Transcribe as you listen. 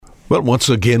Well, once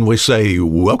again, we say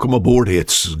welcome aboard.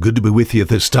 It's good to be with you at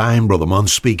this time. Brother Munn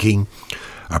speaking.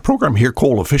 Our program here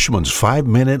called A Fisherman's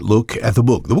 5-Minute Look at the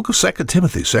book of 2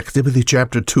 Timothy. 2 Timothy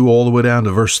chapter 2 all the way down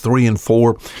to verse 3 and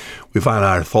 4. We find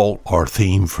our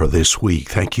theme for this week.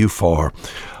 Thank you for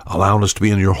allowing us to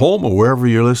be in your home or wherever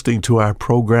you're listening to our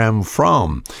program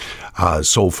from.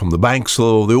 So from the banks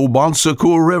of the old Bon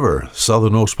Secours River,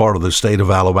 southernmost part of the state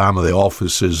of Alabama, the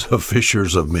offices of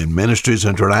Fishers of Men Ministries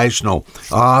International.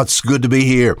 It's good to be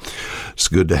here. It's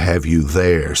good to have you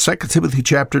there. 2 Timothy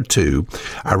chapter 2,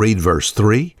 I read verse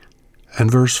 3 and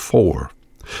verse 4.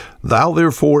 Thou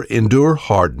therefore endure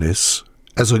hardness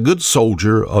as a good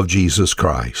soldier of Jesus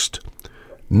Christ.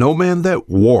 No man that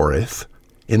warreth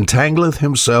entangleth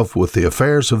himself with the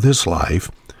affairs of this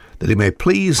life, that he may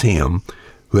please him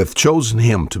who hath chosen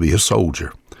him to be a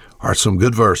soldier. Are some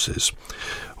good verses.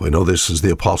 We know this is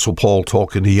the Apostle Paul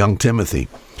talking to young Timothy,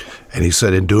 and he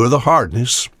said, endure the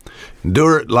hardness,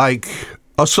 endure it like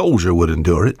a soldier would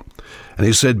endure it. And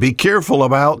he said, be careful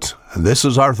about, and this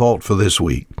is our thought for this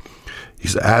week, he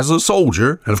said, as a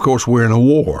soldier, and of course we're in a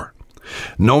war,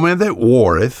 no man that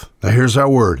warreth, now here's our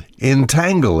word,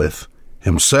 entangleth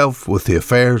himself with the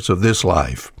affairs of this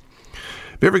life.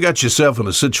 Have you ever got yourself in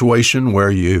a situation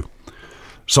where you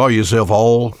saw yourself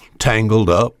all tangled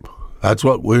up? That's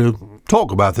what we'll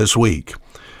talk about this week.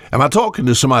 Am I talking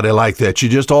to somebody like that?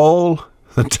 You're just all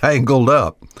tangled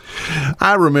up.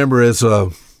 I remember as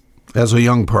a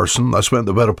young person, I spent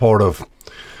the better part of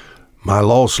my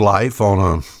lost life on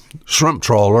a shrimp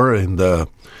trawler in the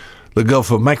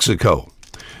Gulf of Mexico.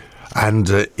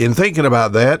 And in thinking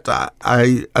about that,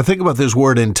 I think about this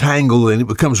word entangle, and it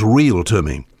becomes real to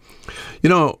me. You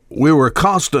know, we were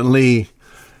constantly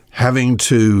having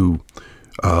to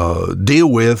deal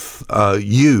with,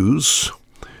 use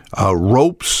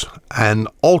ropes and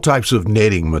all types of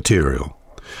netting material.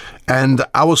 And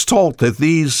I was taught that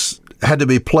these had to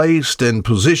be placed and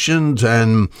positioned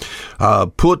and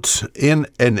put in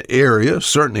an area,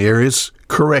 certain areas,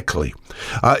 correctly.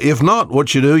 If not,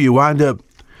 what you do, you wind up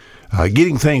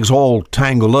getting things all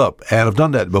tangled up, and I've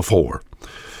done that before.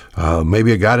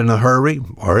 Maybe I got in a hurry,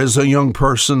 or as a young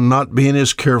person, not being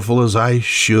as careful as I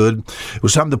should. It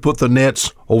was time to put the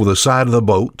nets over the side of the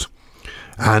boat,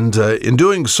 and in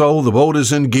doing so, the boat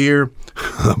is in gear,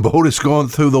 the boat is going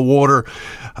through the water,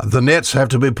 the nets have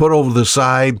to be put over the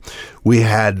side. We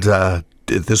had, at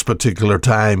this particular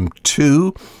time,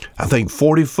 2,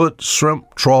 40-foot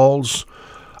shrimp trawls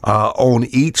on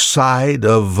each side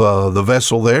of the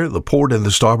vessel there, the port and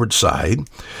the starboard side.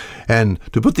 And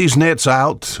to put these nets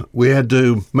out, we had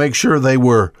to make sure they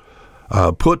were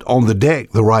put on the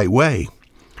deck the right way.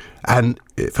 And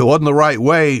if it wasn't the right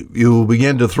way, you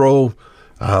begin to throw,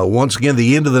 once again,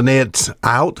 the end of the net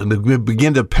out, and it would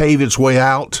begin to pave its way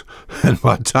out. And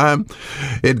by the time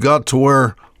it got to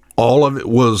where all of it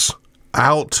was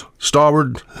out,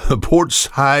 starboard, port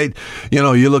side,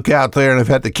 you look out there, and I've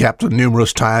had the captain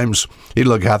numerous times. He'd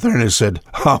look out there and he said,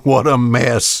 what a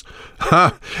mess.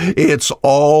 It's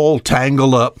all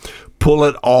tangled up. Pull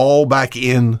it all back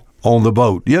in on the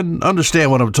boat. You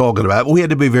understand what I'm talking about. We had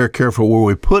to be very careful where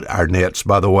we put our nets,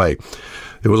 by the way.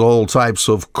 There was all types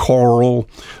of coral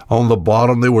on the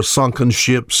bottom. There were sunken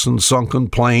ships and sunken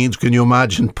planes. Can you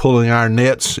imagine pulling our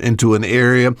nets into an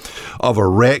area of a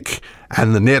wreck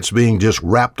and the nets being just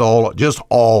wrapped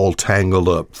all tangled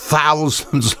up?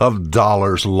 Thousands of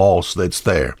dollars lost that's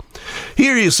there.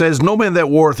 Here he says, no man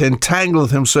that warreth entangleth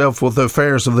himself with the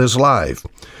affairs of this life.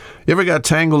 You ever got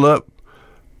tangled up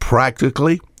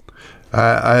practically?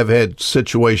 I've had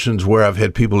situations where I've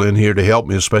had people in here to help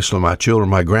me, especially my children,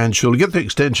 my grandchildren. Get the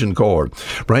extension cord.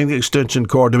 Bring the extension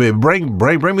cord to me. Bring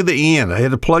me the end. I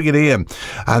had to plug it in.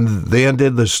 And they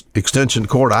undid this extension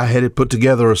cord. I had it put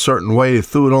together a certain way,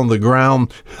 threw it on the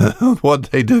ground. What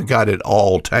they did, got it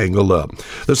all tangled up.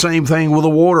 The same thing with a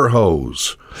water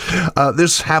hose.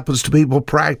 This happens to people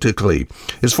practically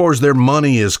as far as their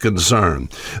money is concerned,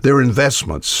 their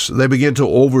investments. They begin to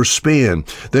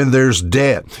overspend. Then there's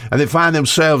debt, and they find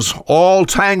themselves all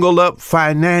tangled up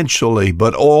financially,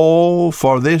 but all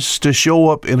for this to show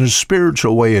up in a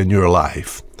spiritual way in your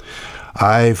life.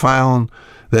 I found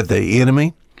that the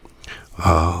enemy,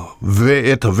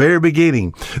 at the very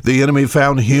beginning, the enemy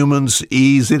found humans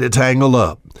easy to tangle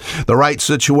up. The right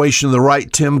situation, the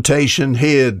right temptation,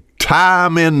 he'd tie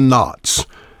him in knots.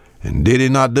 And did he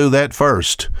not do that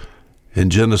first in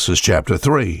Genesis chapter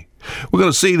 3? We're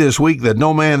going to see this week that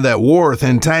no man that warreth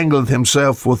entangleth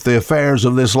himself with the affairs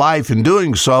of this life. In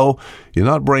doing so, you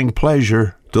not bring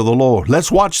pleasure to the Lord.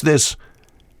 Let's watch this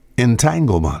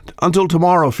entanglement. Until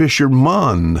tomorrow, Fisher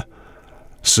Munn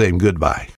saying goodbye.